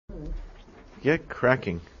get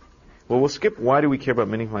cracking. Well, we'll skip why do we care about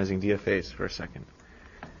minimizing DFAs for a second.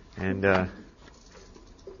 And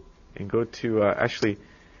go to, actually,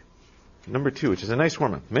 number 2, which is a nice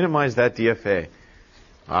warm-up. Minimize that DFA.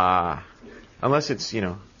 Unless it's,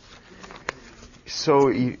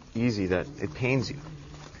 so easy that it pains you.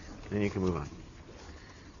 Then you can move on.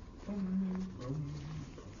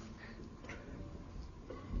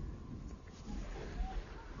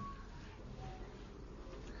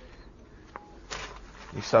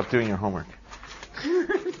 You stop doing your homework.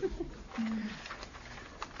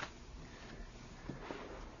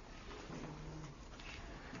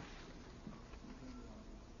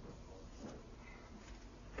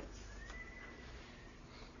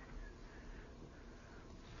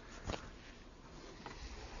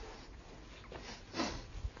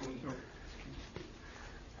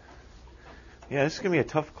 Yeah, this is going to be a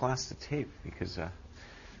tough class to tape because there's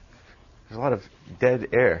a lot of dead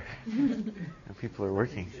air and people are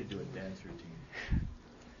working. You should do a dance routine.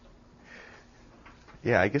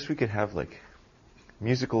 Yeah, I guess we could have like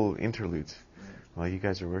musical interludes while you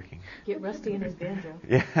guys are working. Get Rusty in his banjo.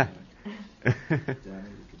 Yeah.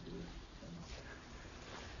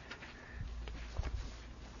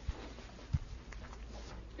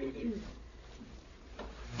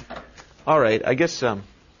 All right, I guess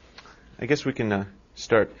we can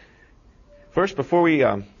start. First, before we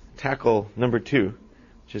tackle number 2,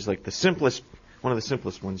 which is like one of the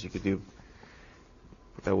simplest ones you could do,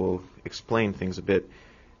 that will explain things a bit.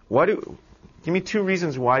 Give me 2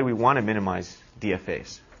 reasons why we want to minimize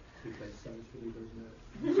DFAs.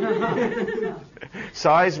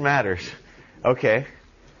 Size matters. Okay.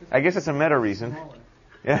 I guess it's a meta reason.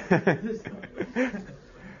 Yeah.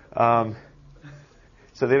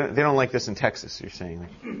 So they don't like this in Texas, you're saying,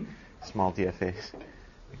 like small DFAs,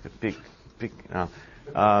 like the big. No.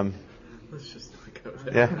 Let's just not go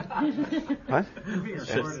there. Yeah. What? You're being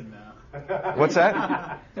recorded now. What's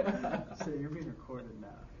that? So you're being recorded now.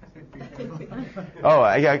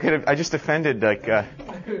 Oh, yeah. I just offended like a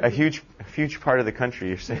huge part of the country.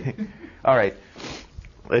 You're saying. All right,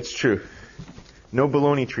 it's true. No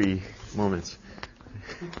baloney tree moments.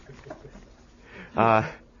 All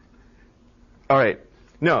right.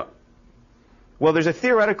 No. Well, there's a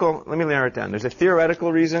theoretical. Let me narrow it down. There's a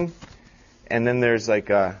theoretical reason, and then there's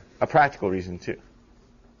like a practical reason too.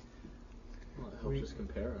 Well, it helps us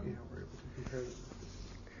compare them. Yeah, we're able to compare them.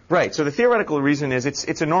 Right. So the theoretical reason is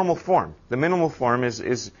it's a normal form. The minimal form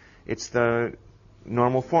is it's the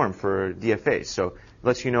normal form for DFAs. So it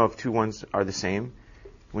lets you know if 2 ones are the same.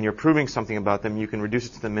 When you're proving something about them, you can reduce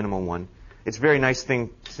it to the minimal one. It's a very nice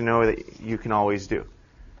thing to know that you can always do.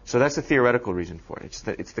 So that's the theoretical reason for it.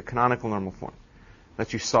 It's the canonical normal form.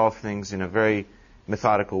 Lets you solve things in a very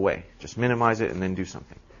methodical way. Just minimize it and then do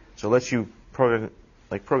something. So it lets you program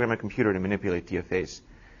a computer to manipulate DFAs.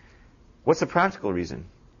 What's the practical reason?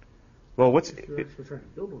 Well, We're actually trying to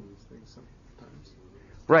build on these things sometimes.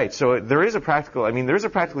 Right. So there is a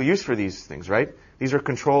practical use for these things, right? These are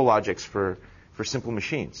control logics for simple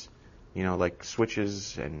machines, like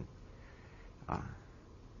switches and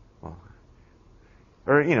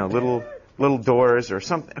little doors or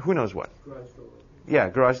something. Who knows what? Garage door. Yeah,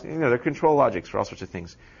 garage. They're control logics for all sorts of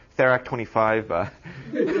things. Therac 25,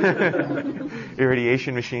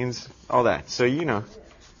 irradiation machines, all that. So you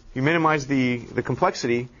minimize the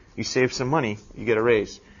complexity, you save some money, you get a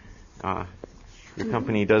raise. Your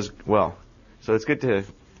company does well. So it's good to,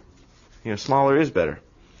 smaller is better.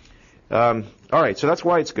 All right, so that's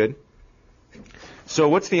why it's good. So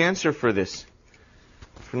what's the answer for this?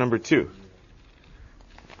 For number 2?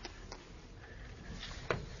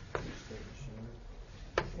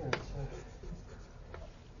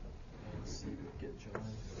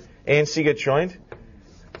 A and C get joined.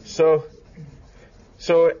 So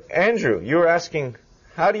Andrew, you were asking,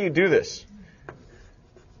 how do you do this?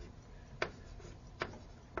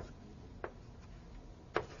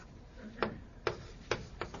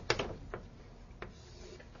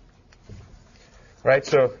 Right,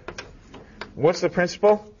 so what's the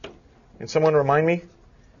principle? Can someone remind me?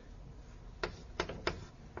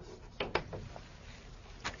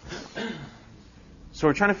 So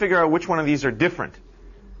we're trying to figure out which one of these are different.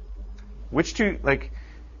 Which two,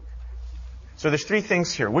 so there's 3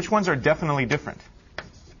 things here. Which ones are definitely different?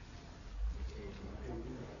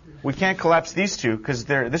 We can't collapse these 2 because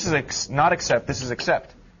this is not accept, this is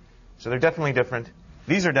accept. So they're definitely different.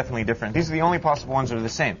 These are definitely different. These are the only possible ones that are the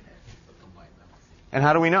same. And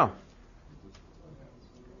how do we know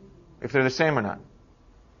if they're the same or not?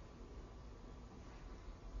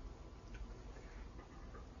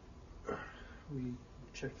 We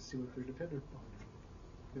check to see what they're dependent on.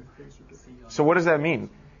 So what does that mean?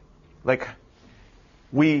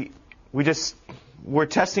 we're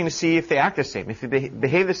testing to see if they act the same. If they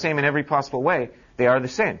behave the same in every possible way, they are the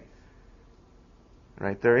same.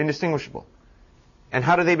 Right? They're indistinguishable. And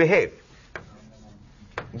how do they behave?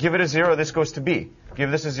 Give it a 0, this goes to B. Give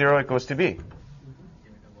this a 0, it goes to B.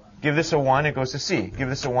 Give this a 1, it goes to C. Give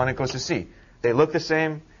this a 1, it goes to C. They look the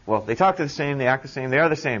same. Well, they talk the same, they act the same, they are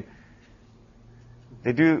the same.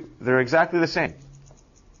 They're exactly the same.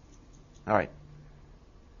 All right.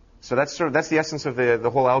 So that's the essence of the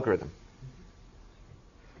whole algorithm.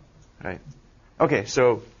 All right. Okay,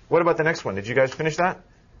 so what about the next one? Did you guys finish that?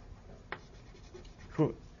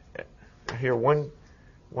 Who? Here, one,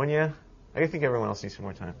 yeah? I think everyone else needs some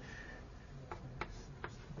more time.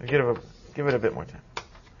 Give it a bit more time.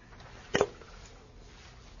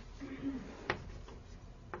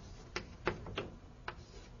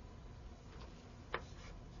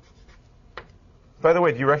 By the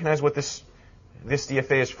way, do you recognize what this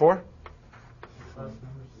DFA is for?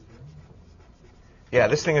 Yeah,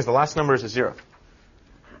 this thing is the last number is a 0.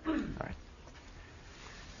 All right.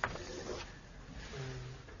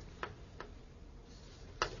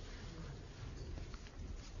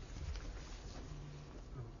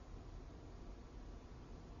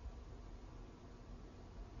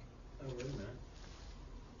 Oh, wait a minute.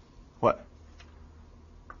 What?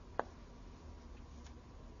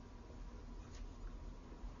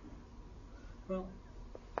 Well,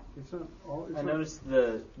 It's not all. It's I noticed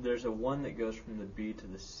there's a 1 that goes from the B to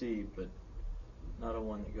the C, but not a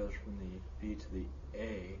 1 that goes from the B to the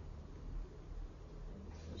A.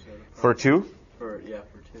 Is that a For problem? 2? For 2.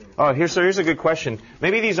 Oh, here's a good question.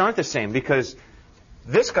 Maybe these aren't the same because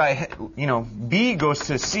this guy, B goes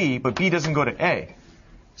to C, but B doesn't go to A.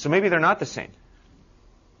 So maybe they're not the same.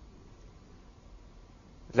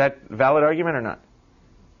 Is that a valid argument or not?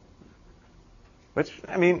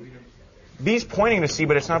 B's pointing to C,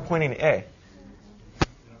 but it's not pointing to A.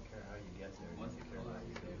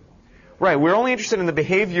 Right, we're only interested in the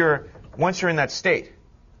behavior once you're in that state.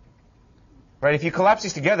 Right, if you collapse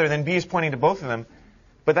these together, then B is pointing to both of them,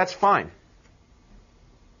 but that's fine.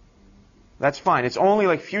 That's fine. It's only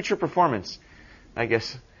like future performance, I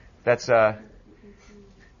guess. That's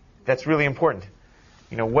really important.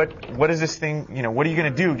 What is this thing, what are you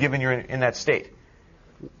going to do given you're in that state?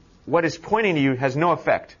 What is pointing to you has no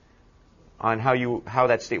effect on how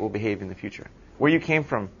that state will behave in the future. Where you came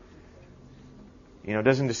from,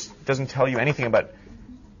 doesn't tell you anything about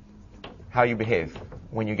how you behave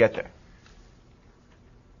when you get there.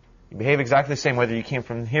 You behave exactly the same whether you came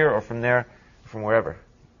from here or from there, or from wherever,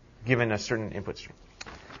 given a certain input stream.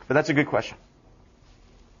 But that's a good question.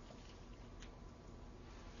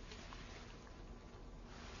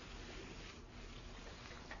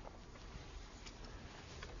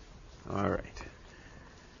 All right.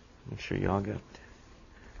 Make sure you all got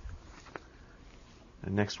the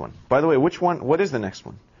next one. By the way, what is the next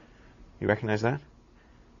one? You recognize that?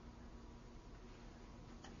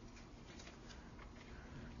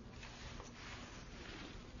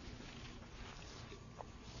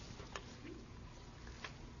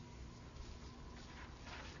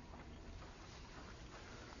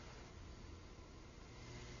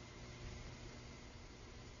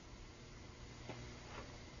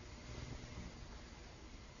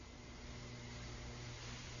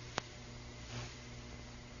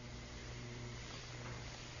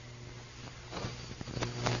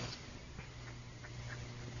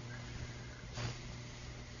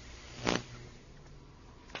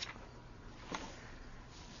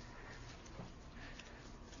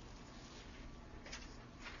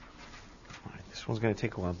 This one's going to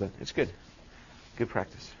take a while, but it's good. Good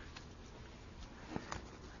practice.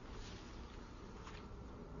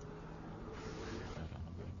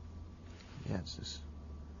 Yeah, it's this.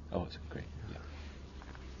 Oh, it's great. Yeah.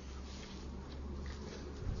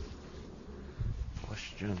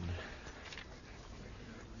 Question.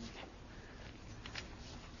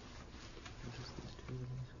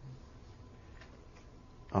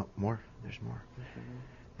 Oh, more. There's more.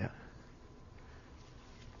 Yeah.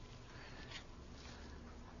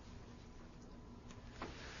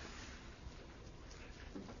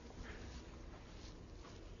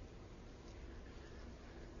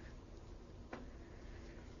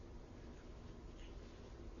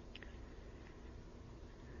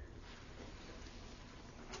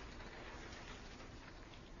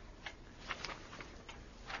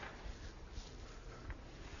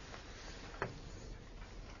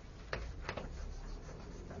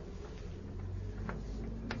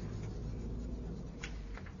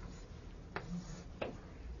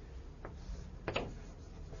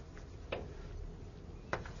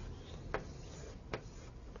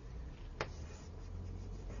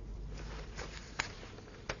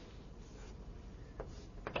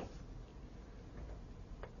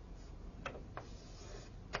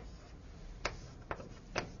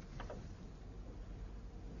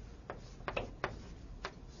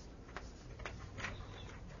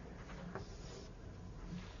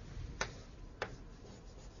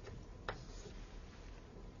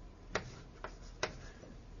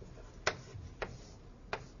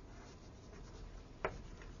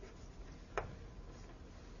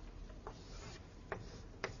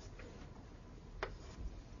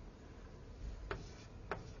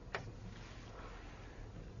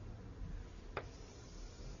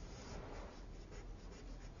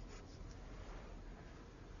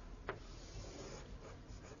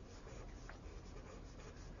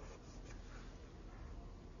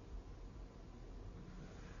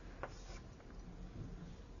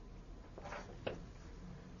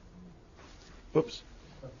 Whoops.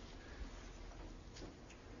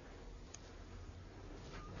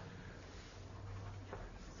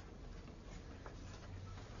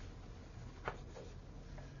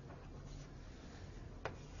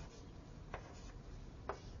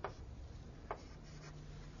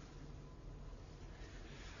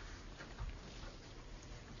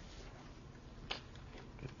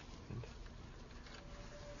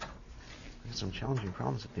 Some challenging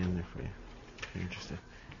problems at the end there for you, if you're interested,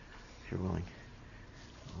 if you're willing.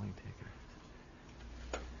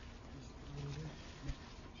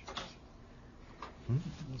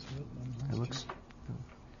 It looks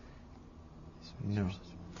no,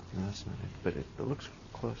 that's not it. But it looks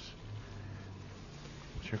close.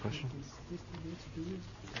 What's your question?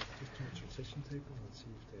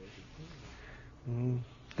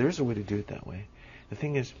 There's a way to do it that way. The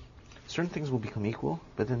thing is, certain things will become equal,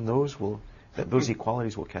 but then those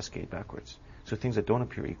equalities will cascade backwards. So things that don't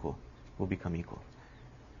appear equal will become equal.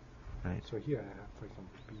 Right? So here I have, for example,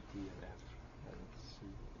 B, D, and F, and C, E,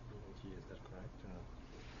 G. Is that correct?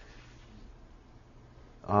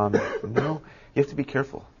 No, you have to be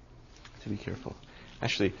careful.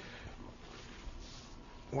 Actually,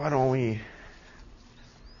 why don't we?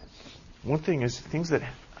 One thing is things that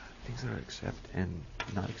are accept and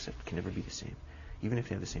not accept can never be the same, even if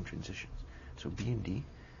they have the same transitions. So B and D,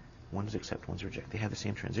 one is accept, one's reject. They have the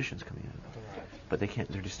same transitions coming out of them, Right. but they can't.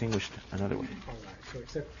 They're distinguished another way. All right. So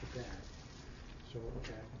except for that. So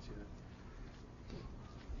okay, I can see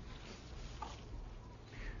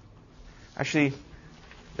that. Actually,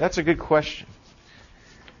 that's a good question.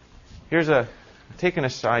 Take an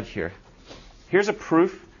aside here. Here's a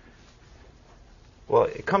proof. Well,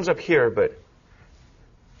 it comes up here, but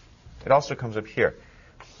it also comes up here.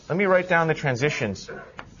 Let me write down the transitions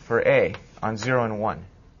for A on 0 and 1.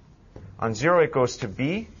 On 0 it goes to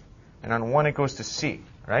B, and on 1 it goes to C,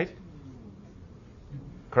 right?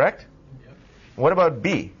 Correct? Yep. What about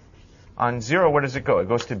B? On 0, where does it go? It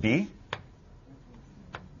goes to B.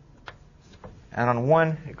 And on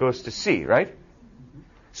 1, it goes to C, right?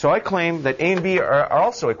 So I claim that A and B are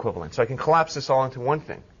also equivalent. So I can collapse this all into one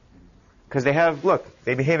thing. Because they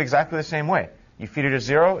behave exactly the same way. You feed it a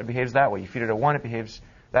 0, it behaves that way. You feed it a 1, it behaves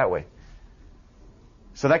that way.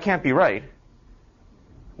 So that can't be right.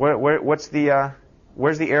 Where's the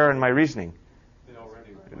error in my reasoning? So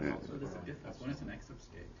there's a difference. One is an accept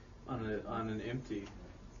state. On an empty,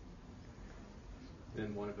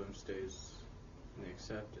 then one of them stays in the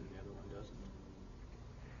accept and the other one doesn't.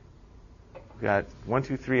 We got 1,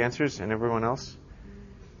 2, 3 answers, and everyone else?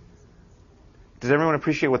 Does everyone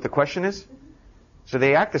appreciate what the question is? So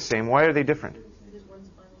they act the same. Why are they different?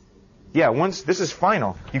 Yeah, this is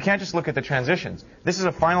final. You can't just look at the transitions. This is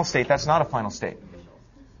a final state. That's not a final state.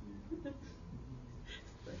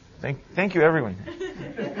 Thank you, everyone.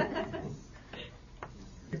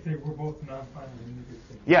 If they were both non-final, you could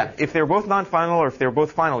say. Yeah, if they're both non-final or if they're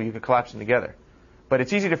both final, you could collapse them together. But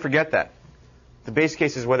it's easy to forget that. The base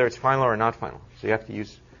case is whether it's final or not final. So you have to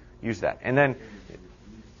use that. And then,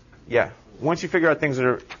 yeah, once you figure out things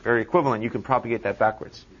that are equivalent, you can propagate that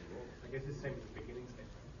backwards. I guess it's the same as the beginning state.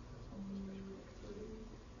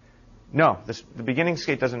 No, the beginning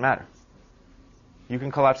state doesn't matter. You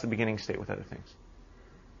can collapse the beginning state with other things.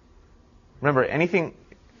 Remember,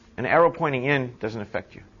 an arrow pointing in doesn't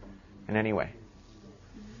affect you in any way.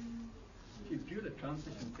 If you do the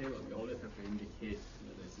transition table, we always have to indicate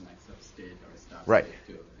whether it's an accept state or a start Right. state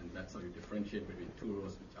too. And that's how you differentiate between two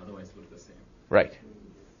rows which otherwise look the same. Right.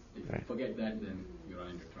 If Right. you forget that, then you run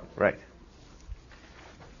into trouble. Right.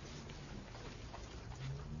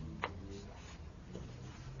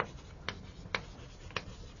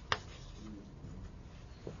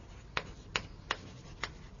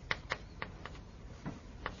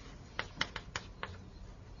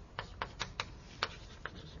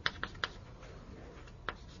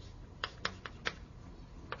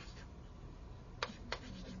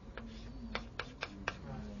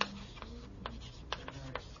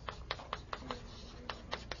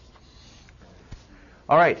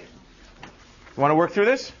 All right. You want to work through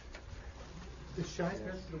this? Is shy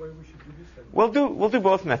method the way we should do this? We'll do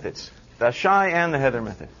both methods, the shy and the Heather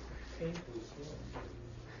method.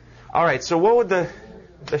 All right. So what would the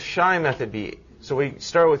shy method be? So we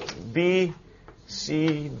start with B,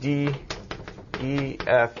 C, D, E,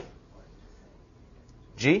 F,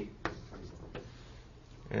 G,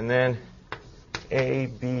 and then A,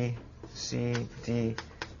 B, C, D,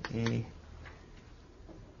 E,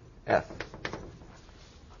 F.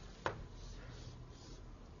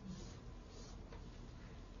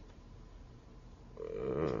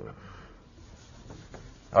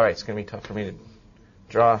 All right, it's going to be tough for me to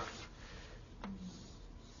draw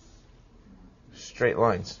straight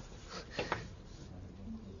lines.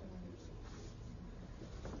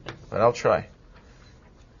 But I'll try.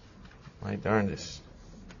 My darndest.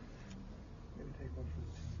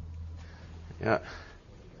 Yeah.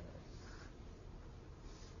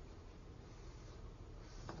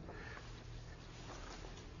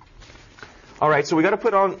 All right, so we got to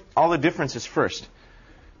put on all the differences first.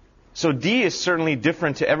 So D is certainly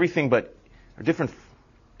different to everything but, or different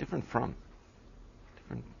from.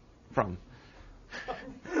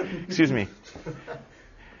 Excuse me.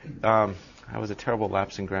 That was a terrible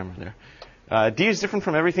lapse in grammar there. D is different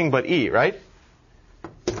from everything but E, right?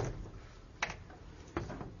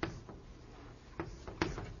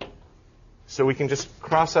 So we can just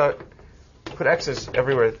cross out, put X's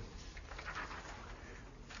everywhere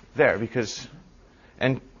there because,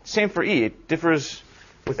 and same for E, it differs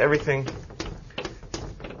with everything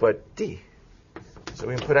but D. So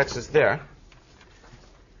we can put X's there.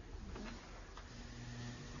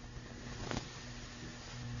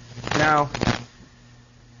 Now,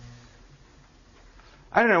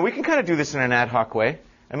 I don't know, we can kind of do this in an ad hoc way.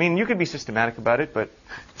 I mean, you could be systematic about it, but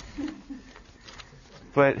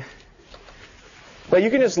you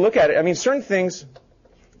can just look at it. I mean, certain things.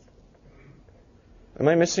 Am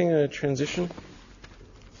I missing a transition?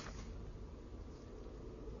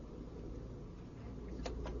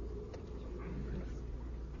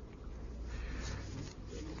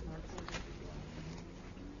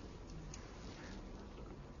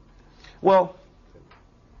 Well,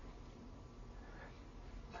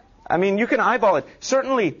 I mean, you can eyeball it.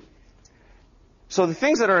 Certainly, so the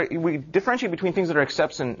things that are, we differentiate between things that are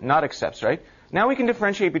accepts and not accepts, right? Now we can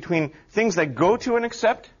differentiate between things that go to an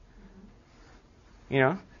accept. You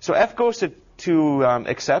know, so F goes to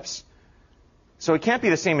accepts. So it can't be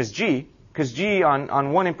the same as G, because G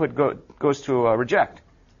on one input goes to reject.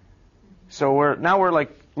 So we're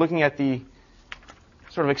like looking at the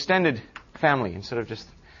sort of extended family instead of just,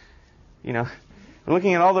 you know, we're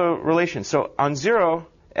looking at all the relations. So on 0,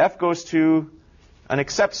 F goes to an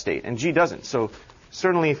accept state, and G doesn't. So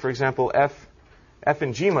certainly, for example, F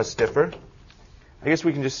and G must differ. I guess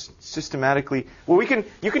we can just systematically, well, you can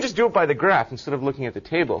just do it by the graph instead of looking at the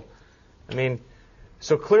table. I mean,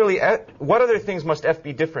 so clearly, what other things must F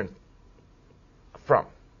be different from?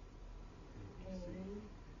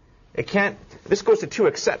 It can't, this goes to 2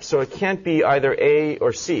 accepts, so it can't be either A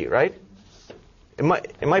or C, right?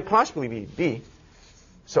 It might possibly be B.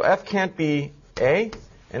 So F can't be A,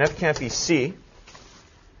 and F can't be C.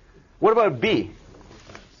 What about B?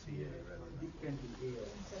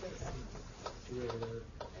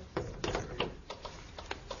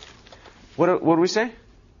 What do we say?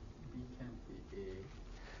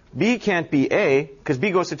 B can't be A, because B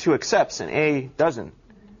goes to 2 accepts and A doesn't.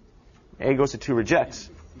 A goes to 2 rejects.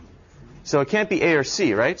 So it can't be A or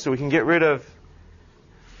C, right? So we can get rid of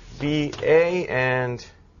BA and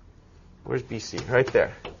where's BC? Right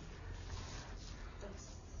there.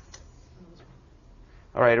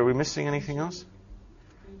 All right, are we missing anything else?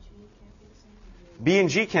 B and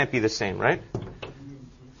G can't be the same, right?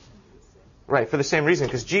 Right, for the same reason,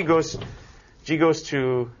 because G goes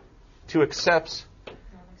to 2 accepts,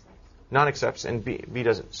 non-accepts, and B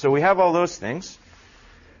doesn't. So we have all those things.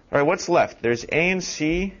 All right, what's left? There's A and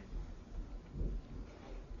C.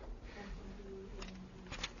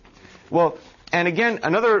 Well, and again,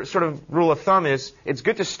 another sort of rule of thumb is it's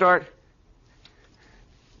good to start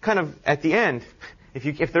kind of at the end,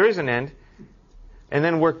 if there is an end, and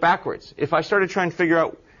then work backwards. If I started trying to figure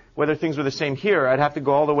out whether things were the same here, I'd have to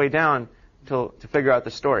go all the way down to figure out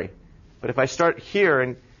the story. But if I start here,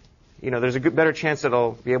 and there's a better chance that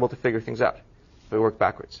I'll be able to figure things out if I work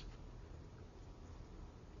backwards.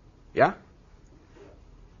 Yeah?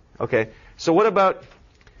 Okay. So what about,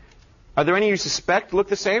 are there any you suspect look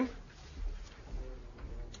the same?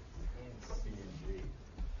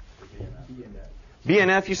 B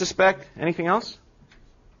and F you suspect? Anything else?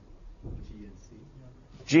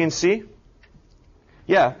 G and C?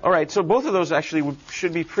 Yeah, all right. So both of those actually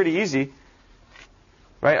should be pretty easy.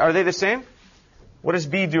 Right? Are they the same? What does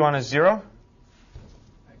B do on a 0?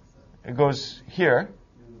 It goes here.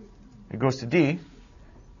 It goes to D.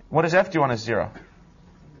 What does F do on a 0?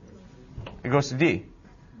 It goes to D.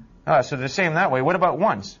 So they're the same that way. What about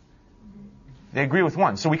 1s? They agree with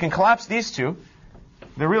 1. So we can collapse these two.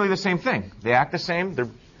 They're really the same thing. They act the same. They're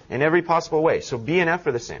in every possible way. So B and F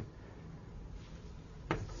are the same.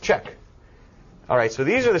 Check. All right, so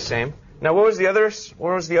these are the same. Now, what was the other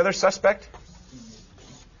suspect?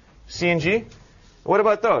 C and G? What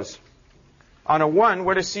about those? On a 1,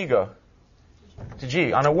 where does C go? To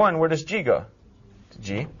G. On a 1, where does G go? To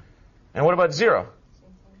G. And what about 0?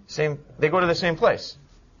 Same. They go to the same place.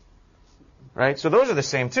 right? So those are the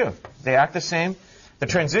same too. They act the same. The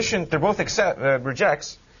transition, they're both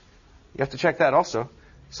rejects. You have to check that also.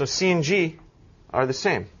 So C and G are the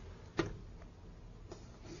same.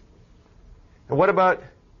 And what about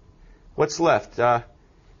what's left? A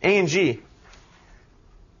and G.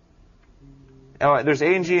 Oh, there's A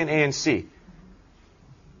and G and A and C.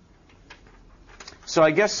 So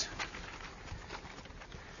I guess,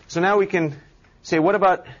 so now we can say, what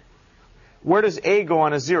about, where does A go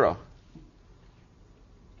on a 0?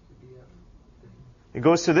 It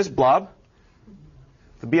goes to this blob,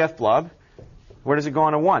 the BF blob. Where does it go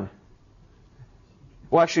on a 1?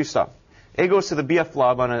 Well, actually, stop. A goes to the BF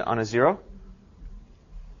blob on a 0.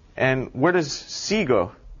 And where does C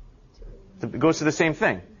go? It goes to the same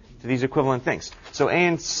thing, to these equivalent things. So A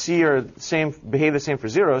and C are same, behave the same for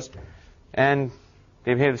zeros, and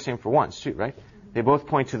they behave the same for ones too, right? They both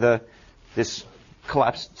point to this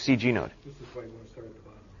collapsed CG node. This is why you want to start at the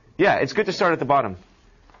bottom. Yeah, it's good to start at the bottom.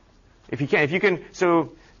 If you can,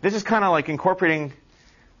 so this is kind of like incorporating,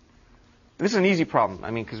 this is an easy problem, I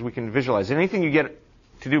mean, because we can visualize. Anything you get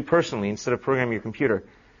to do personally instead of programming your computer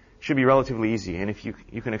should be relatively easy. And if you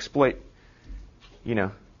can exploit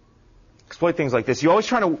things like this, you always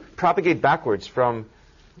try to propagate backwards from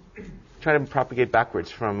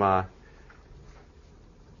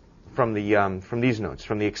these nodes,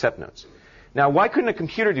 from the accept nodes. Now, why couldn't a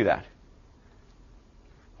computer do that?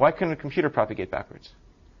 Why couldn't a computer propagate backwards?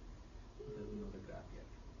 It doesn't know the graph yet.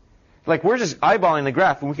 Like, we're just eyeballing the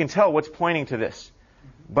graph, and we can tell what's pointing to this.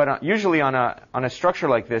 But usually on a structure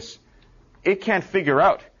like this, it can't figure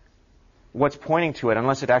out what's pointing to it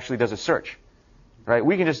unless it actually does a search. Right?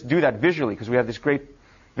 We can just do that visually because we have this great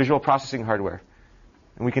visual processing hardware.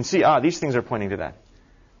 And we can see, these things are pointing to that.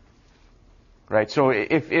 Right? So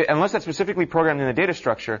unless that's specifically programmed in the data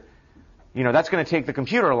structure, that's going to take the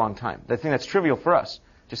computer a long time. The thing that's trivial for us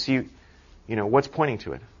to see, what's pointing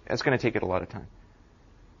to it. That's going to take it a lot of time.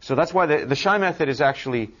 So that's why the Shy method is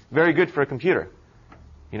actually very good for a computer.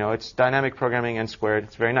 It's dynamic programming n squared.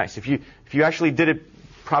 It's very nice. If you actually did it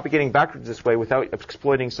propagating backwards this way without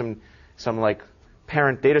exploiting some like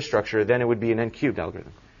parent data structure, then it would be an n cubed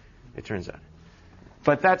algorithm, it turns out.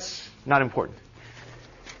 But that's not important.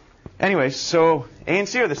 Anyway, so A and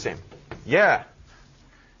C are the same. Yeah.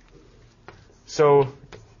 So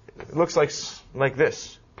it looks like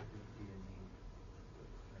this.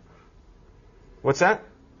 What's that?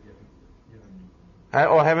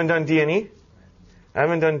 I haven't done D and E? I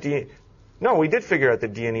haven't done D. No, we did figure out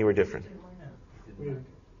that D and E were different. Did you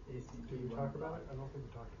talk about it? I don't think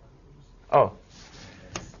we talked about it.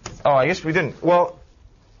 Oh, I guess we didn't. Well,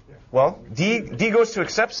 D goes to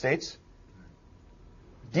accept states.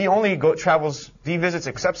 D only D visits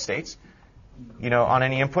accept states, on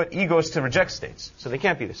any input. E goes to reject states. So they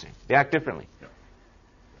can't be the same. They act differently.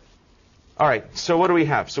 All right, so what do we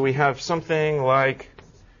have? So we have something like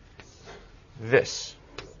this.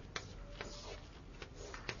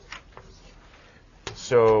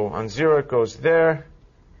 So on 0 it goes there.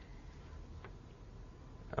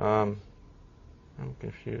 I'm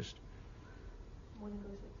confused.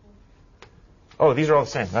 Oh, these are all the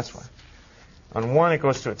same. That's why. On 1 it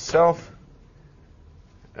goes to itself.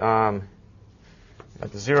 Got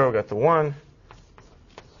the 0, got the 1.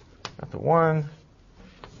 Got the 1.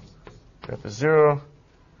 Got the 0.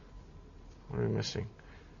 What are we missing?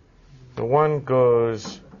 The 1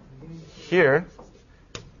 goes here.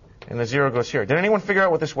 And the 0 goes here. Did anyone figure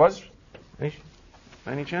out what this was?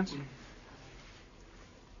 Any chance?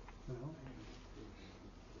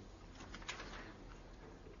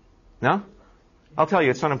 No? I'll tell you,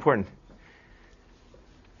 it's not important.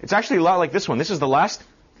 It's actually a lot like this one. This is the last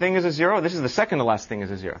thing is a 0. This is the second to last thing is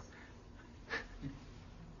a 0.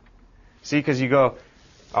 See, because you go,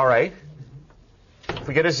 all right, if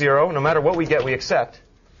we get a 0, no matter what we get, we accept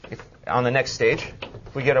on the next stage.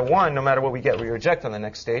 If we get a 1, no matter what we get, we reject on the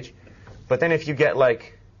next stage. But then if you get let's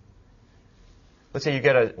say you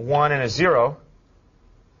get a 1 and a 0,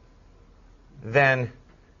 then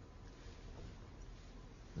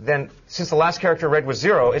since the last character read was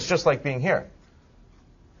 0, it's just like being here.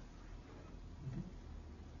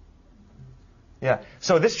 Yeah.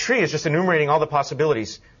 So this tree is just enumerating all the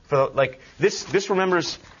possibilities for this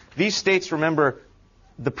remembers, these states remember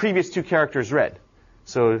the previous two characters read.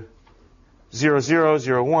 So 0, 0,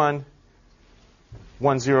 0, 1,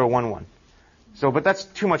 1, 0, 1, 1. So, but that's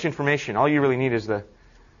too much information. All you really need is you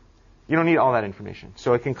don't need all that information.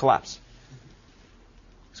 So it can collapse.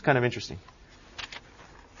 It's kind of interesting.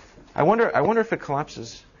 I wonder if it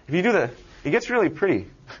collapses. If you do it gets really pretty.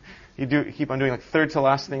 You keep on doing third to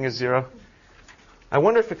last thing is 0. I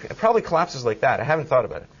wonder if it probably collapses like that. I haven't thought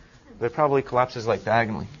about it. But it probably collapses like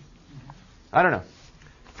diagonally. I don't know.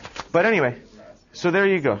 But anyway, so there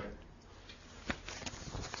you go.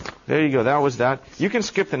 There you go. That was that. You can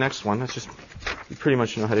skip the next one. That's just, you pretty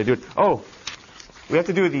much know how to do it. Oh, we have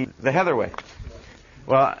to do the Heather way.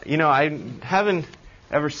 Well, I haven't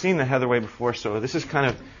ever seen the Heather way before, so this is kind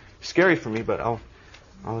of scary for me, but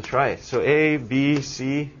I'll try it. So A, B,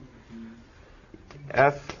 C,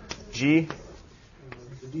 F, G.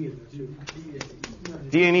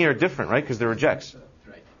 D and E are different, right? Because they're rejects.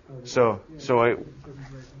 So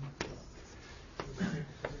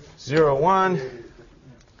 0, 1.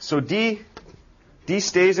 So D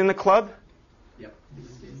stays in the club. Yep. D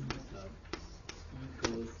stays in the club.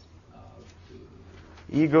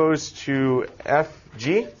 E goes to F,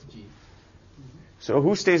 G. G. So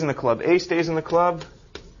who stays in the club? A stays in the club.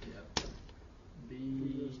 Yep. B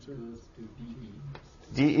goes to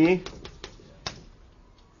D. D, E.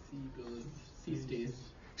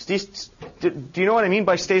 C stays. Do you know what I mean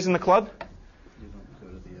by stays in the club? You don't go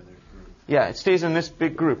to the other group. Yeah, it stays in this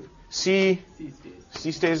big group. C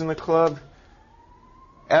stays in the club.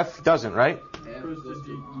 F doesn't, right? F goes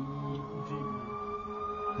to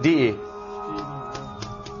D, E.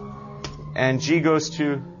 And G goes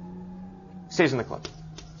to, stays in the club.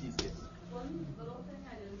 G stays. One little thing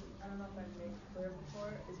I don't know if I made clear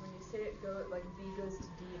before, is when you say it like B goes to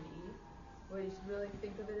D and E, what you should really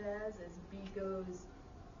think of it as is B goes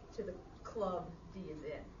to the club, D is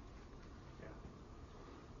in.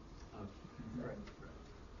 Right.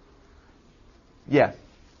 Yeah.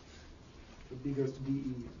 So D goes to DE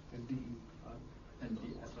and DE. And D,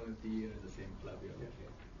 as long as D are in the same club, you're okay.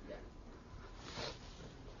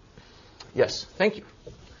 Yes, thank you.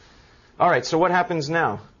 All right, so what happens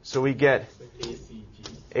now? So we get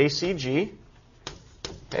ACG.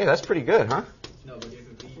 Hey, that's pretty good, huh? No, but you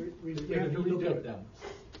have to We have to look at them.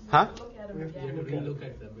 Huh? Look at them We have to You have to again. relook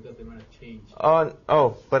at them because they might have changed.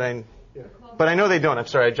 But I know they don't. I'm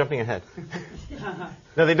sorry, I'm jumping ahead.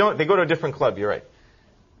 No, they don't. They go to a different club. You're right.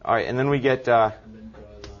 All right, and then we get. And then draw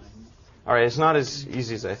a line. All right, it's not as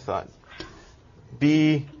easy as I thought.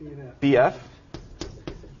 B, BF,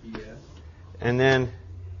 BF. and then And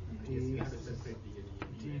I guess we have to separate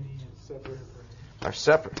D and E. Separate. are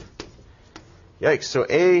separate. Yikes. So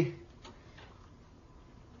A.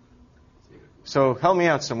 So help me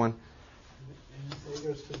out, someone. A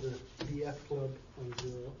goes to the BF club on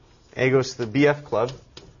 0. A goes to the BF club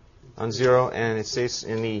on 0, and it stays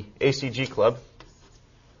in the ACG club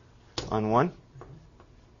on 1.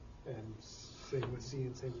 And same with C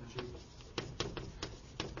and same with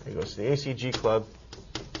G. It goes to the ACG club.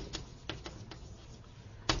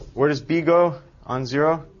 Where does B go on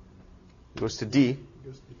 0? It goes to D, It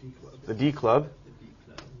goes to the D club. the D club, The D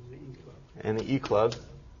club. And the E club. and the E club.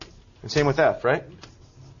 And same with F, right?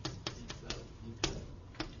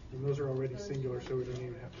 And those are already singular, so we don't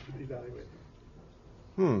even have to evaluate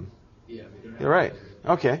them. Yeah, we don't have You're right.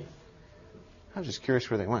 to- Okay. I was just curious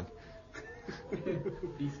where they went.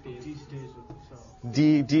 D stays with itself.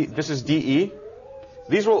 D. This is DE.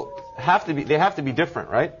 These will have to be. They have to be different,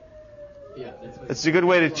 right? Yeah, that's why. It's a good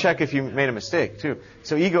way to check if you made a mistake too.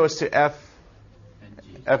 So E goes to F, And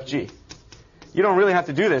G. FG. You don't really have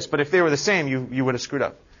to do this, but if they were the same, you would have screwed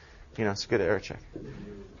up. It's a good error check.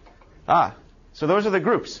 So those are the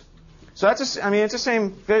groups. So that's it's the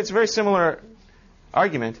same. It's a very similar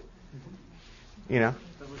argument. Yeah.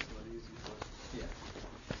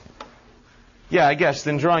 Yeah, I guess.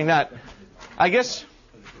 Then drawing that, I guess.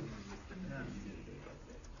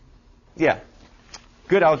 Yeah.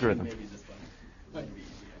 Good algorithm. Maybe this one might be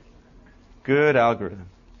easier. Good algorithm.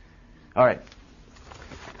 All right.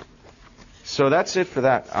 So that's it for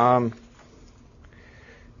that. All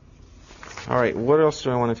right. What else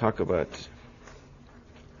do I want to talk about?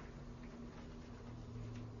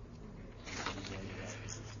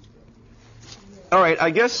 All right. I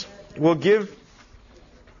guess we'll give.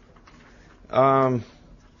 I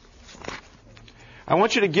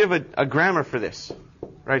want you to give a grammar for this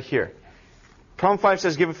right here. Problem 5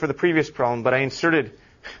 says give it for the previous problem, but I inserted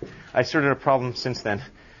a problem since then.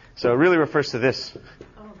 So it really refers to this.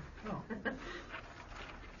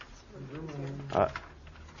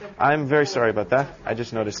 I'm very sorry about that. I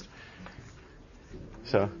just noticed.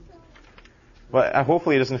 So, but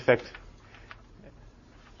hopefully it doesn't affect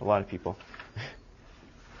a lot of people.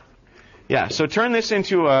 Yeah, so turn this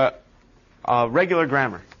into a regular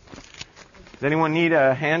grammar. Does anyone need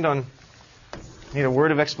a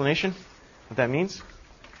word of explanation? What that means?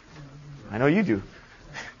 I know you do.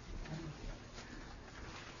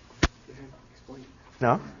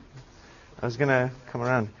 No? I was going to come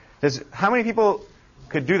around. How many people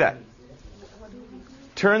could do that?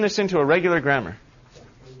 Turn this into a regular grammar.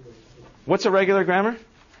 What's a regular grammar?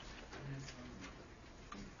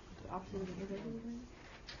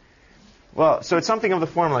 Well, so it's something of the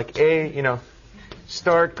form like A,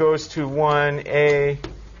 start goes to 1, A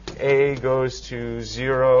goes to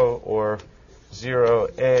 0, or 0,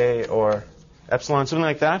 A, or epsilon, something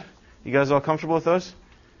like that. You guys all comfortable with those?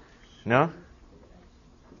 No?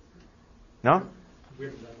 No?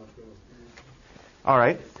 All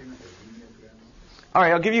right. All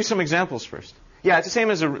right, I'll give you some examples first. Yeah, it's the same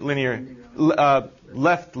as a linear,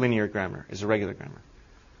 left linear grammar is a regular grammar.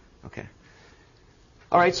 Okay.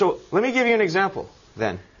 All right, so let me give you an example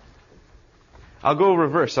then. I'll go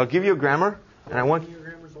reverse. I'll give you a grammar, and I want. Linear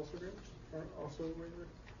grammars also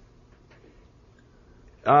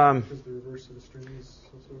regular? Um, Because the reverse of the string is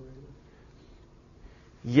also regular?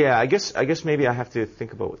 Yeah, I guess maybe I have to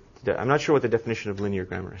think about. I'm not sure what the definition of linear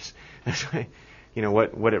grammar is. That's why,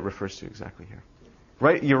 what it refers to exactly here.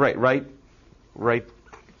 Right, you're right. Right.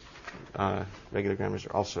 Regular grammars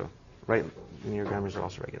are also right. Linear grammars are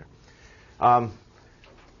also regular.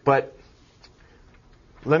 But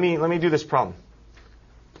let me do this problem.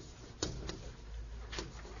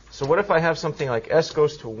 So what if I have something like S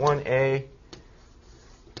goes to 1A,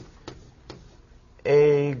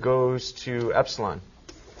 A goes to epsilon?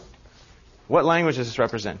 What language does this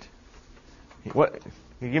represent? What? Can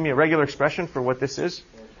you give me a regular expression for what this is?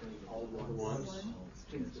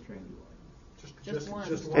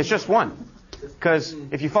 It's just one. Because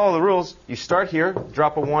if you follow the rules, you start here,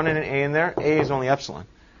 drop a 1 and an A in there. A is only epsilon.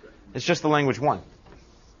 It's just the language 1.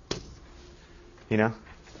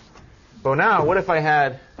 But now, what if I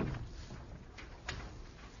had...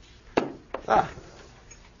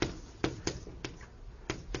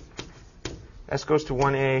 S goes to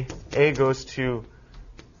 1A, A goes to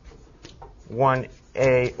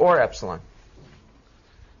 1A or epsilon.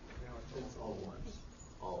 It's all ones.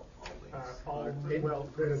 All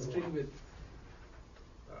String with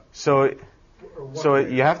So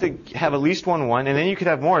you have to have at least one 1, and then you could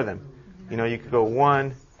have more of them. You could go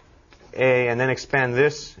 1, A, and then expand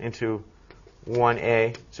this into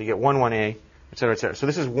 1A. So you get 1, 1A, et cetera, et cetera. So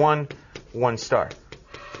this is 1, 1 star.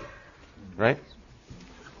 Right?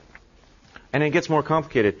 And it gets more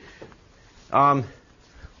complicated. Why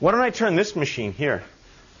don't I turn this machine here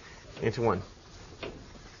into 1?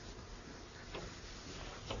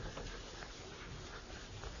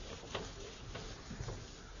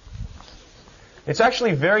 It's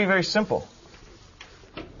actually very, very simple.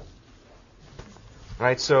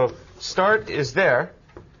 Right, so start is there.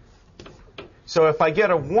 So if I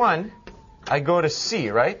get a 1, I go to C,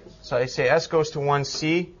 right? So I say S goes to 1,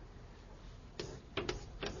 C.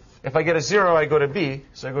 If I get a 0, I go to B.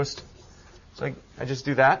 So I just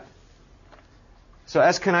do that. So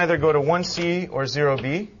S can either go to 1C or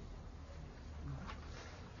 0B.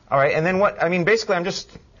 All right, and then what? I mean, basically,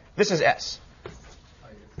 this is S.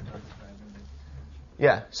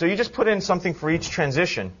 Yeah, so you just put in something for each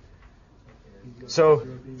transition. So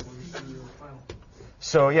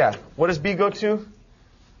yeah, what does B go to?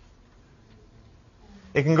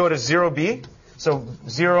 It can go to 0B. So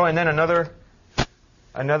 0 and then another,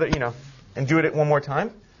 and do it one more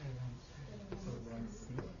time.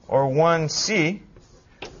 Or 1C.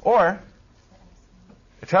 Or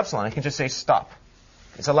to epsilon, I can just say stop.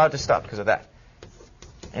 It's allowed to stop because of that.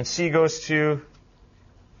 And C goes to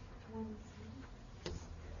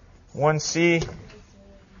 1C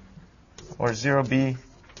or 0B,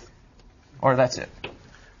 or that's it.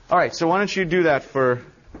 All right, so why don't you do that for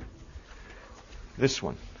this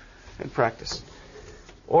one and practice.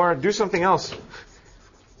 Or do something else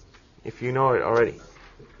if you know it already.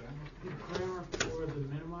 the grammar for the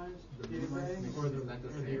minimized or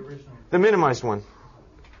the original? The minimized one,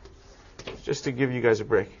 just to give you guys a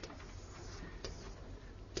break.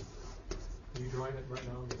 Are you drawing it right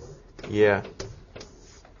now on the board? Yeah.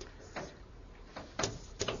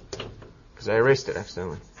 Because I erased it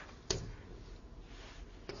accidentally.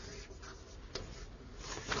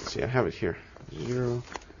 Let's see, I have it here. 0,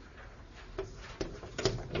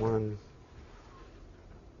 1,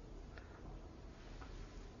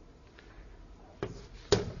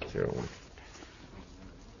 0, 1.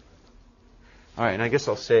 All right, and I guess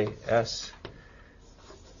I'll say S,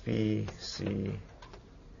 B, C,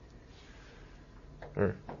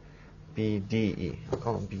 or B, D, E. I'll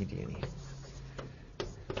call them B, D, and E.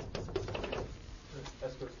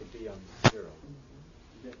 S goes to B on 0.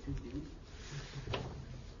 You got 2 D's?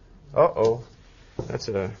 Uh-oh. That's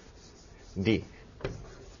a D.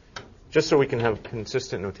 Just so we can have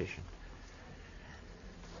consistent notation.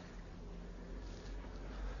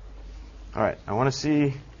 All right, I want to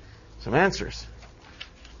see some answers.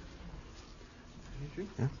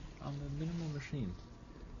 Yeah? On the minimal machine,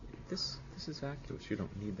 this is accurate. You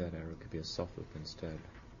don't need that arrow. It could be a self loop instead.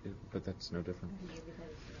 But that's no different.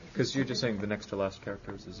 Because you're just saying the next to last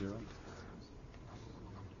character is a 0.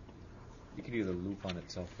 You could either loop on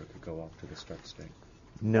itself or it could go off to the start state.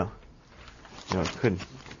 No, it couldn't.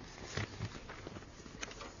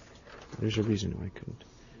 There's a reason why I couldn't.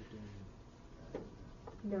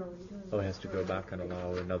 No, you don't. Oh, it has to go back and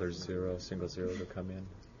allow another single zero to come in.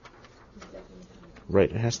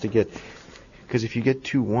 Right, it has to get, because if you get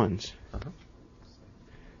 2 1s, I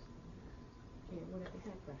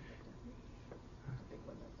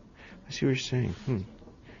see what you're saying.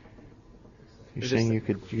 You're saying you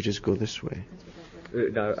could just go this way.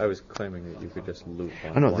 No, I was claiming that you could just loop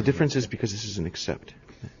on. Oh no, the difference is because this is an accept.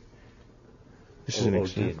 This is an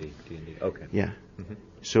accept. D&D. Okay. Yeah. Mm-hmm.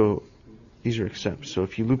 So these are accepts. So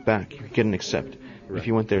if you loop back, you get an accept. Right. If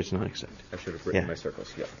you went there, it's not accept. I should have written my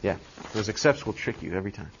circles. Yeah. Yeah. Those accepts will trick you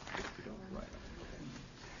every time.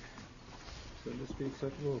 So would this be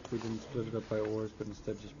acceptable if we didn't split it up by ors, but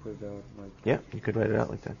instead just put it out like? Yeah, you could write it out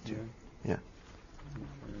like that too. Yeah.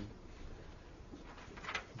 Okay.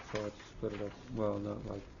 So let's split it up. Well, not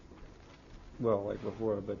like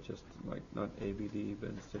before, but just like not A, B, D, but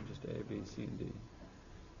instead just A, B, C, and D.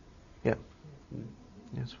 Yeah. Yeah,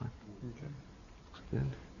 that's fine. Okay.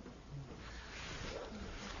 Good.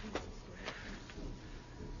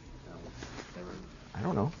 I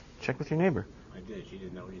don't know. Check with your neighbor. I did. She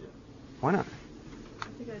didn't know either. Why not? I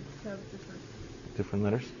think I have different. Different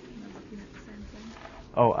letters? I'm looking at the same thing.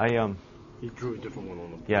 Oh, He drew a different one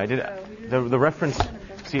on the. Yeah, I did. The reference.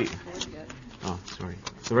 See. Oh, sorry.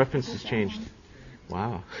 The reference has changed.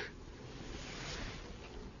 Wow.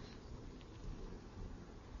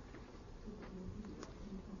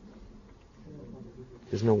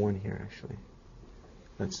 There's no 1 here actually.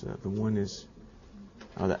 That's the 1 is.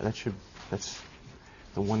 Oh, that should. That's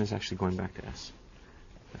the 1 is actually going back to S.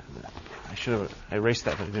 I should have erased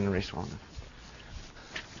that, but I didn't erase well enough.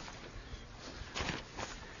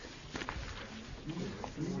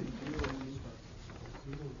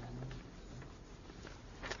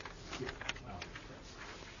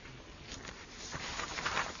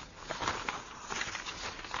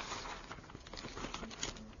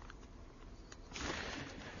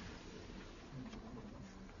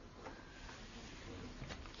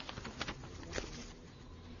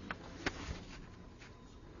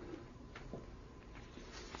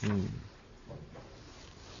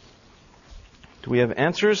 Do we have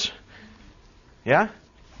answers? Yeah?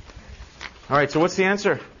 All right, so what's the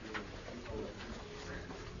answer?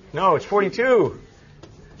 No, it's 42.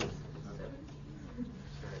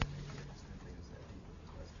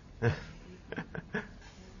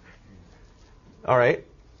 All right.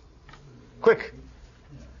 Quick.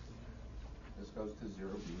 This goes to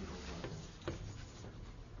 0B.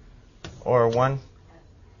 Or 1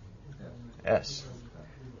 S.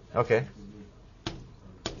 Okay.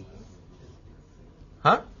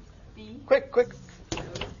 Huh? B. Quick. Goes to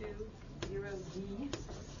 0D,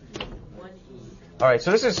 1E. All right, so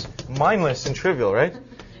this is mindless and trivial, right?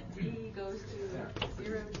 D goes to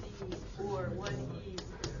 0D, 4, 1E,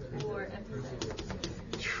 4, enter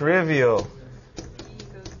that. Trivial. E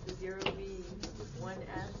goes to 0B,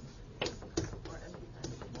 1S, or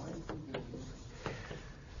empty.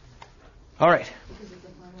 All right.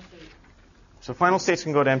 So final states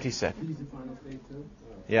can go to empty set.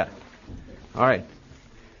 Yeah. All right.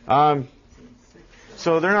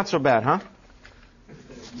 So they're not so bad, huh?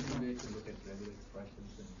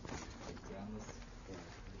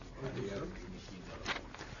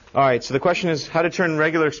 All right, so the question is how to turn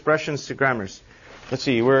regular expressions to grammars. Let's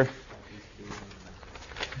see, well,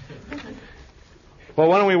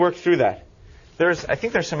 why don't we work through that? I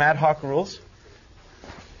think there's some ad hoc rules.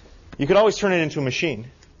 You could always turn it into a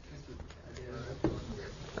machine.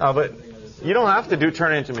 Oh, but you don't have to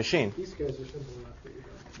turn it into a machine. These guys are simple enough that you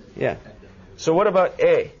don't. Yeah. So what about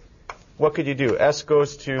A? What could you do? S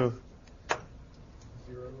goes to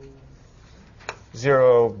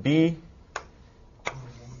 0 B.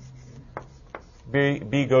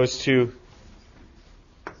 B goes to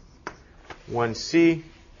 1 C.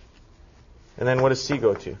 And then what does C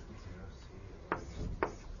go to?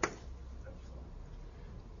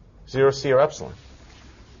 0 C or epsilon.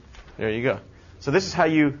 There you go. So this is how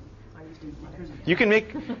you can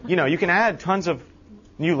make, you can add tons of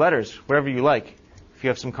new letters wherever you like if you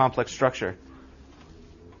have some complex structure.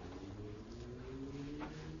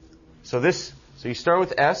 So you start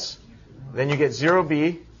with S, then you get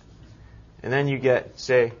 0B, and then you get,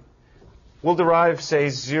 say, we'll derive, say,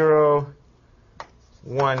 0,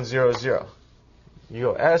 1, 0, 0. You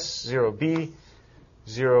go S, 0B,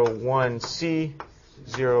 0, 1, C,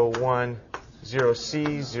 0, 1, 0,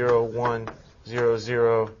 C, 0, 1, 0,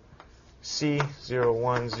 0, C 0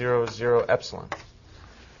 1 0 0 epsilon.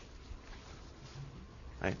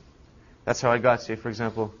 Right? That's how I got, say, for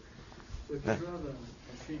example. So if you draw the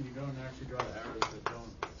machine, you don't actually draw the arrows that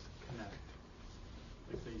don't connect.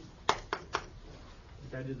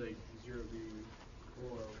 Like I did like 0B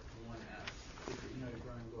or 1F. You're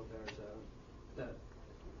drawing both arrows out. That,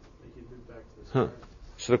 like you move back to the start.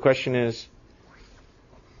 So the question is,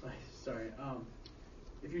 Sorry.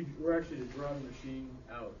 If you were actually to draw the machine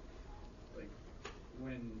out, like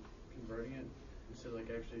when converting it, instead of like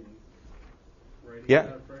actually writing it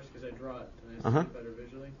out first, because I draw it and I see it better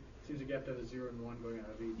visually. It seems like you have to have a 0 and 1 going out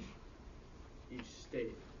of each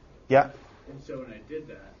state. yeah, And so when I did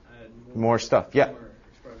that, I had more stuff. Yeah. More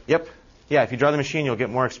expressions Yep. Yeah, if you draw the machine, you'll get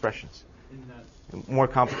more expressions. in that. More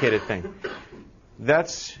complicated thing.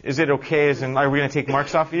 Is it okay? Are we going to take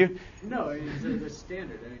marks off of you? No, is it the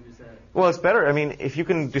standard? I mean, is that? Well, it's better. I mean, if you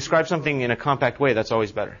can describe something in a compact way, that's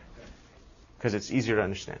always better. Because it's easier to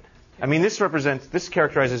understand. I mean, this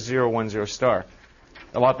characterizes 0, 1, 0 star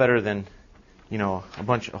a lot better than, a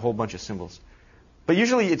whole bunch of symbols. But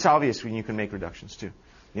usually it's obvious when you can make reductions too.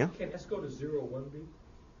 Yeah? Can S go to 0,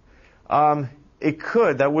 1B? It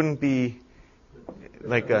could. That wouldn't be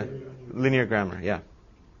like a linear grammar. Yeah.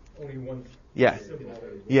 Only one Yeah. symbol.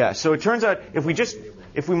 Yeah. So it turns out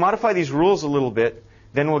if we modify these rules a little bit,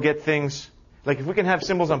 then we'll get things like if we can have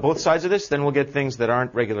symbols on both sides of this, then we'll get things that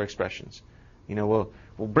aren't regular expressions. We'll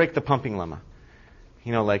break the pumping lemma.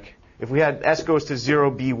 Like if we had S goes to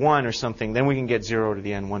 0B1 or something, then we can get 0 to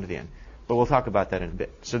the n, 1 to the n. But we'll talk about that in a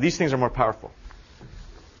bit. So these things are more powerful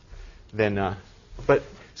than.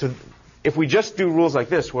 So if we just do rules like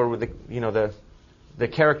this, where the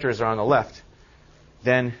characters are on the left,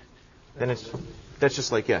 then that's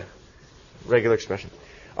just like regular expression.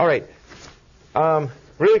 All right.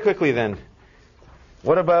 Really quickly then,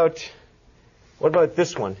 what about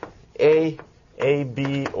this one? A,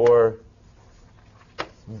 B, or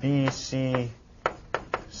B, C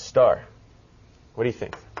star? What do you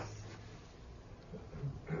think?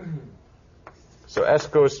 So S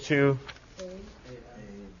goes to, A, and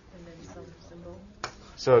then some symbol.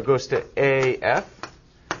 so it goes to A, F,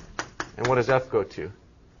 and what does F go to? Empty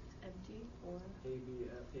or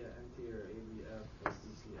ABF, empty or ABF or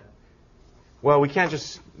BCF. Well, we can't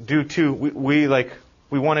just do two. We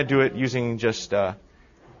want to do it using just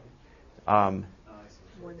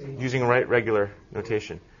using regular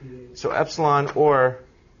notation. So epsilon or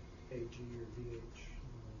AG or VH.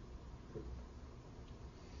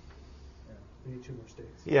 We need 2 more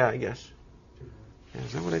states. yeah, I guess. 2 more. Yeah,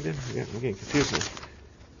 is that what I did? I'm getting confused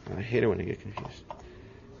now. I hate it when I get confused.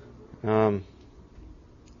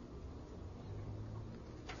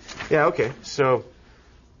 Yeah, okay. So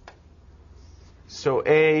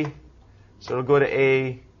it'll go to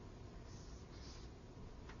A.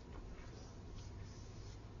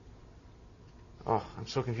 Oh, I'm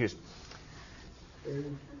so confused.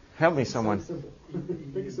 Help me, someone.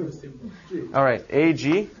 Pick a symbol. G. All right,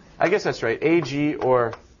 AG. I guess that's right. AG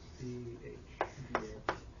or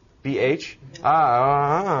BH.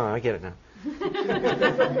 I get it now.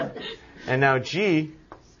 And now G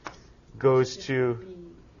goes to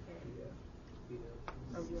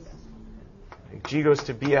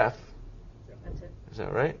BF. That's it. Is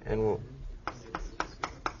that right? And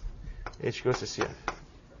H goes to CF.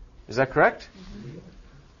 Is that correct? Mm-hmm.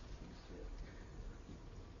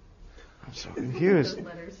 I'm so confused. Those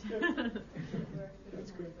letters.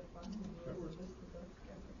 That's good.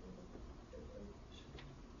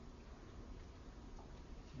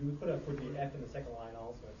 You would put up for the F in the second line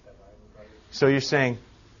also instead, right? So you're saying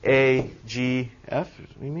A, G, F?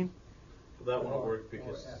 What do you mean? Well, that won't work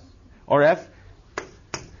because. Or F?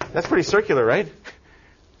 That's pretty circular, right?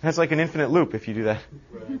 That's like an infinite loop if you do that.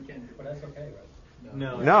 But that's okay,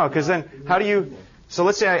 right? No, because then how do you... So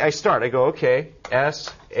let's say I start. I go, okay, S,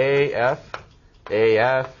 A, F, A,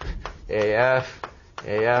 F, A, F,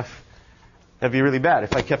 A, F. That'd be really bad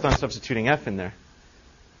if I kept on substituting F in there.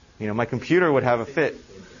 My computer would have a fit.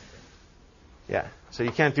 Yeah, so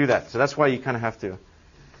you can't do that. So that's why you kind of have to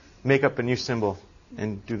make up a new symbol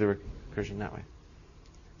and do the recursion that way.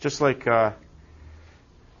 Just like what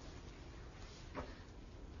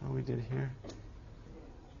we did here.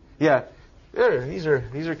 Yeah, there. These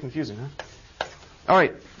are confusing, huh? All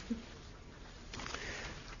right.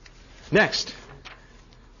 Next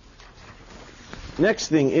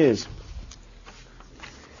thing is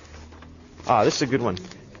this is a good one.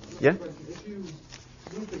 Yeah. If you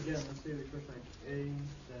loop again, let's say the first like A, then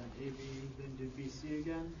AB, then do BC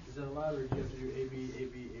again, is that allowed, or do you have to do AB,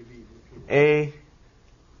 AB, AB? A.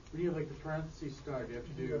 When you have like the parentheses start, you have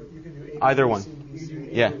to do. You can do A, Either B, one. C, B, C, You can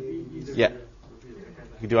do Yeah. A, B, either. Yeah. Okay.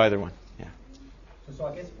 You can do either one. So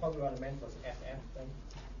I guess probably what I meant was FF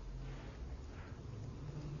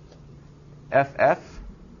then. FF?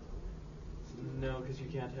 No, because you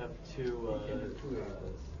can't have two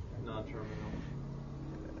non-terminal.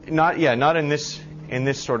 Not in this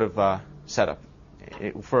sort of setup.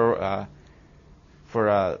 For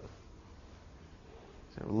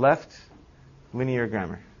left linear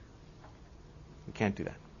grammar, you can't do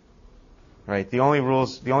that. Right? The only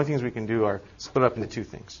things we can do are split up into two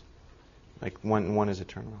things. Like one is a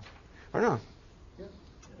terminal. Or no?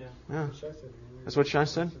 Yeah. That's what Shai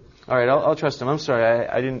said? All right, I'll trust him. I'm sorry,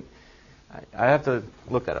 I didn't. I have to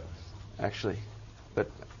look that up, actually, but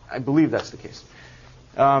I believe that's the case.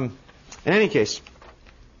 In any case,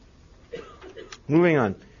 moving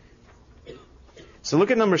on. So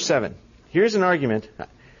look at number 7. Here's an argument,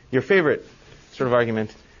 your favorite sort of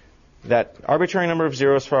argument, that arbitrary number of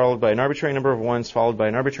zeros followed by an arbitrary number of ones followed by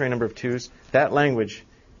an arbitrary number of twos. That language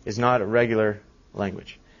is not a regular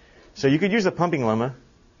language. So you could use the pumping lemma,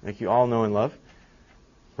 like you all know and love,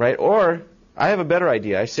 right? Or I have a better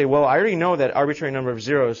idea. I say, well, I already know that arbitrary number of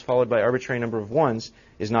zeros followed by arbitrary number of ones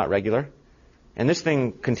is not regular. And this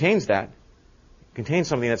thing contains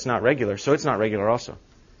something that's not regular, so it's not regular also.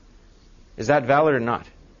 Is that valid or not?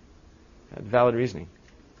 That's valid reasoning.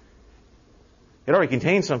 It already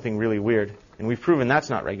contains something really weird, and we've proven that's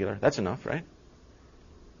not regular. That's enough, right?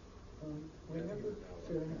 We never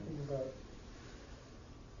said anything about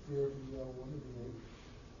 0 to 1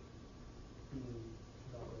 being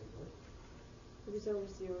not regular. It was always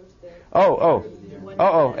 0 to there.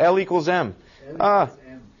 L equals M.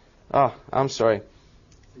 I'm sorry.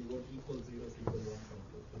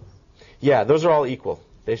 Yeah, those are all equal.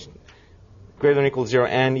 Greater than or equal to 0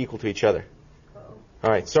 and equal to each other. All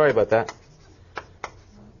right, sorry about that.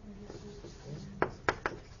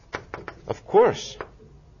 Of course.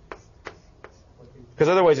 Because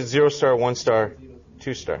otherwise it's 0 star, 1 star,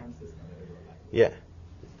 2 star. Yeah.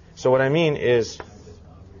 So what I mean is,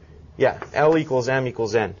 L equals M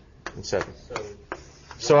equals N, etc.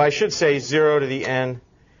 So I should say 0 to the N,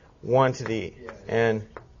 1 to the N,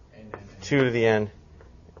 2 to the N,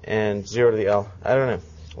 and 0 to the L. I don't know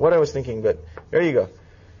what I was thinking, but there you go.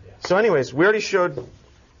 So anyways, we already showed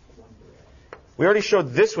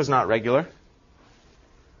this was not regular.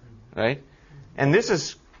 Right? And this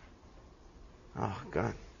is, oh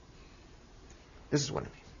God, this is what I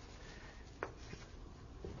mean.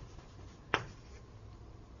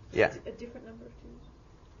 Yeah. A different number of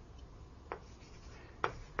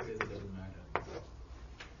twos. It doesn't matter.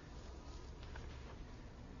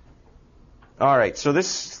 All right, so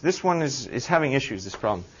this one is having issues, this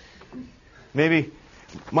problem. Maybe,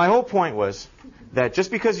 my whole point was that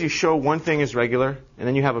just because you show one thing is regular, and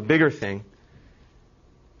then you have a bigger thing,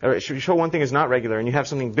 or you show one thing is not regular, and you have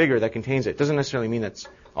something bigger that contains it, doesn't necessarily mean that's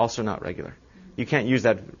also not regular. You can't use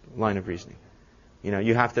that line of reasoning.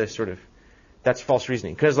 You have to that's false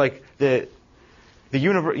reasoning. Because like the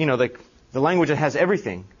universe, like the language that has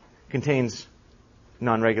everything contains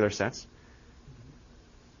non-regular sets.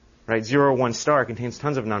 Right? 0 or 1 star contains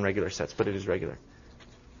tons of non-regular sets, but it is regular.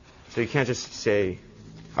 So you can't just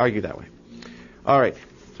argue that way. All right.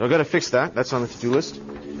 So I've got to fix that. That's on the to-do list.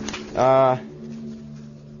 All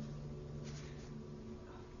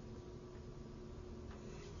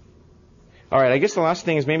right. I guess the last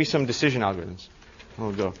thing is maybe some decision algorithms.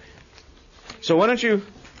 We'll go. So why don't who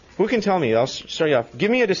can tell me? I'll start you off.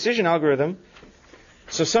 Give me a decision algorithm.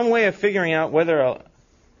 So some way of figuring out whether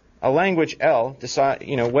a language L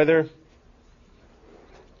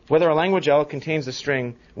whether a language L contains the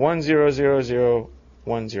string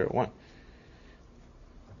 10000101.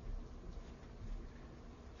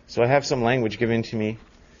 So I have some language given to me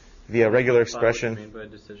via regular expression. What do you mean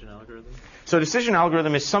by decision algorithm? So a decision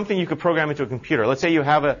algorithm is something you could program into a computer. Let's say you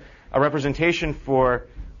have a representation for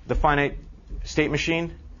the finite state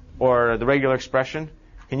machine or the regular expression.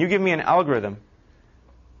 Can you give me an algorithm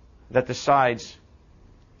that decides?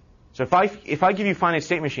 So if I give you finite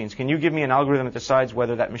state machines, can you give me an algorithm that decides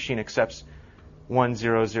whether that machine accepts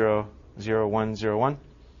 10000101?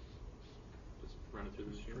 Just run it through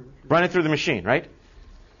the machine. Run it through the machine, right?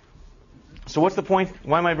 So what's the point?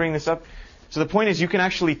 Why am I bringing this up? So the point is you can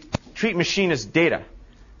actually treat machine as data.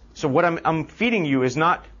 So what I'm feeding you is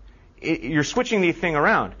not, you're switching the thing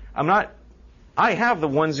around. I have the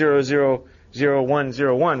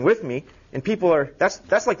 10000101 with me, and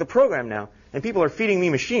that's like the program now, and people are feeding me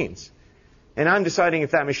machines. And I'm deciding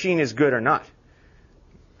if that machine is good or not,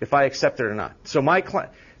 if I accept it or not. So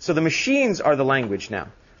so the machines are the language now.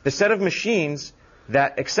 The set of machines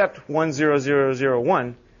that accept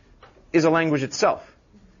 100001 is a language itself.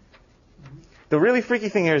 The really freaky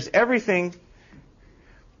thing here is everything,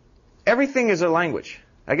 everything is a language.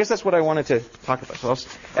 I guess that's what I wanted to talk about. So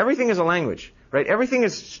everything is a language, right? Everything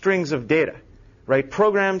is strings of data, right?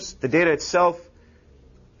 Programs, the data itself,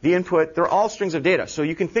 the input, they're all strings of data. So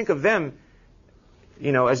you can think of them,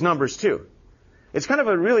 as numbers too. It's kind of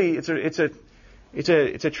a really, it's a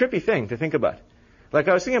trippy thing to think about. Like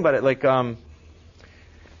I was thinking about it, like,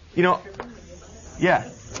 yeah.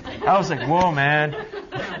 I was like, whoa, man.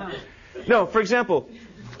 No, for example,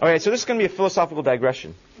 all right, so this is going to be a philosophical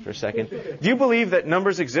digression for a second. Do you believe that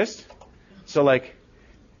numbers exist? So, like,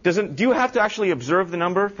 do you have to actually observe the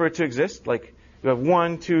number for it to exist? Like, you have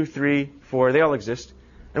 1, 2, 3, 4, they all exist.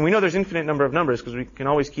 And we know there's infinite number of numbers because we can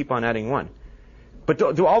always keep on adding 1. But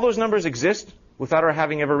do all those numbers exist without our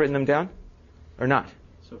having ever written them down? Or not?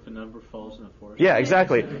 So if a number falls in the forest? Yeah,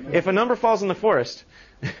 exactly. If a number falls in the forest...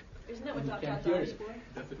 Isn't that what dot dot dot is for?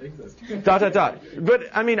 Dot, dot, dot. But,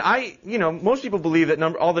 I mean, most people believe that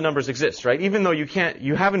all the numbers exist, right? Even though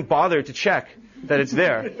you haven't bothered to check that it's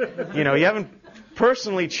there. You haven't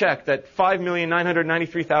personally checked that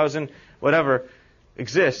 5,993,000 whatever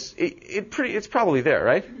exists. It's probably there,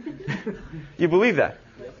 right? You believe that.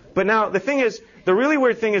 But now, the really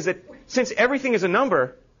weird thing is that since everything is a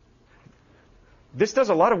number, this does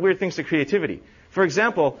a lot of weird things to creativity. For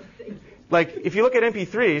example, like, if you look at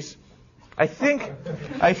MP3s, I think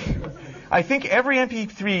every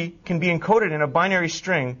MP3 can be encoded in a binary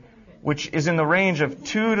string, which is in the range of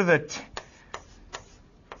 2 to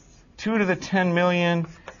the 10 million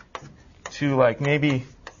to, like, maybe,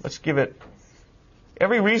 let's give it,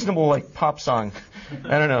 every reasonable, like, pop song,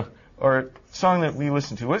 I don't know, or song that we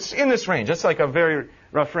listen to. It's in this range. That's like a very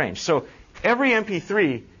rough range. So every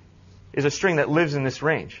MP3 is a string that lives in this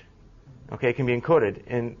range. Okay, it can be encoded.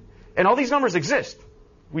 And all these numbers exist.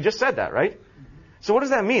 We just said that, right? So what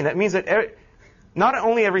does that mean? That means that not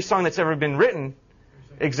only every song that's ever been written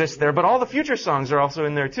exists there, but all the future songs are also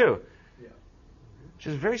in there too. Which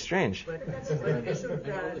is very strange. But isn't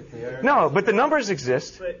that... No, but the numbers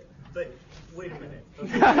exist. But wait a minute.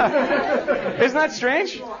 Okay. Isn't that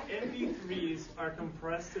strange? MP3s are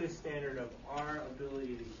compressed to the standard of our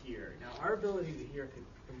ability to hear. Now, our ability to hear could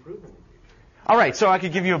improve in the future. All right, so I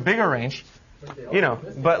could give you a bigger range,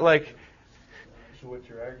 but like... So what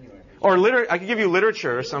you're arguing? Or I could give you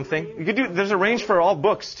literature or something. There's a range for all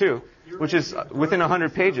books too, which is within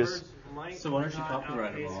 100 pages. So why don't you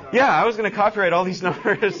copyright them all? Yeah, I was going to copyright all these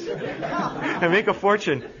numbers and make a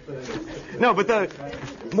fortune. No, but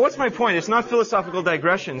what's my point? It's not philosophical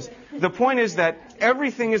digressions. The point is that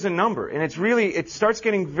everything is a number, and it starts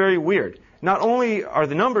getting very weird. Not only are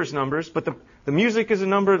the numbers numbers, but the music is a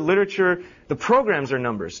number, literature, the programs are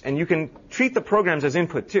numbers, and you can treat the programs as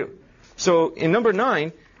input too. So in number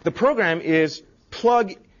 9, the program is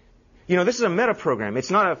plug. This is a meta program.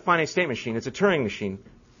 It's not a finite state machine. It's a Turing machine,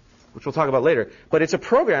 which we'll talk about later. But it's a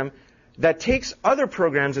program that takes other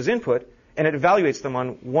programs as input and it evaluates them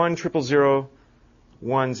on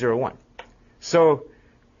 1,000,101. So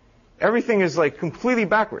everything is like completely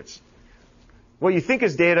backwards. What you think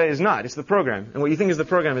is data is not. It's the program. And what you think is the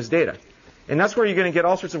program is data. And that's where you're going to get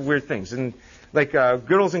all sorts of weird things. And like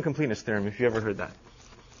Gödel's incompleteness theorem, if you ever heard that.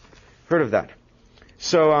 Heard of that.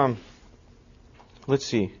 So let's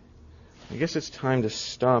see. I guess it's time to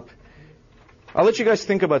stop. I'll let you guys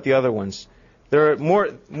think about the other ones. There are more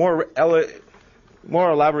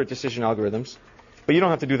elaborate decision algorithms, but you don't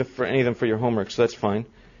have to do any of them for your homework, so that's fine.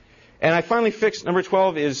 And I finally fixed number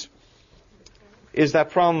 12 is that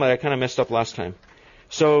problem that I kind of messed up last time.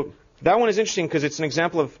 So that one is interesting because it's an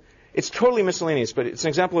example of, it's totally miscellaneous, but it's an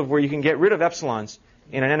example of where you can get rid of epsilons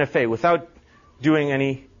in an NFA without doing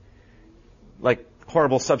any like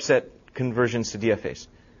horrible subset conversions to DFAs.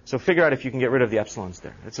 So figure out if you can get rid of the epsilons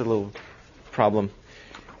there. That's a little problem.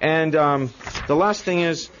 And the last thing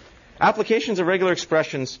is applications of regular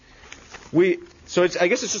expressions. I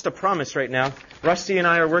guess it's just a promise right now. Rusty and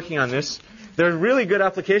I are working on this. There are really good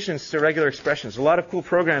applications to regular expressions. A lot of cool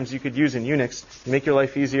programs you could use in Unix to make your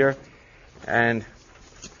life easier. And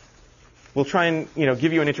we'll try and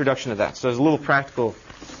give you an introduction to that. So there's a little practical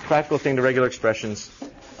thing to regular expressions.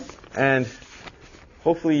 And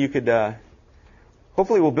hopefully you could,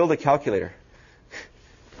 hopefully we'll build a calculator.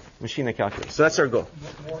 Machine that calculates. So that's our goal.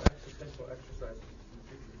 More existential exercises.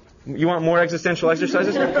 You want more existential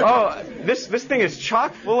exercises? Oh, this thing is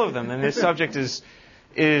chock full of them, and this subject is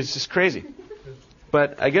just crazy.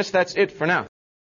 But I guess that's it for now.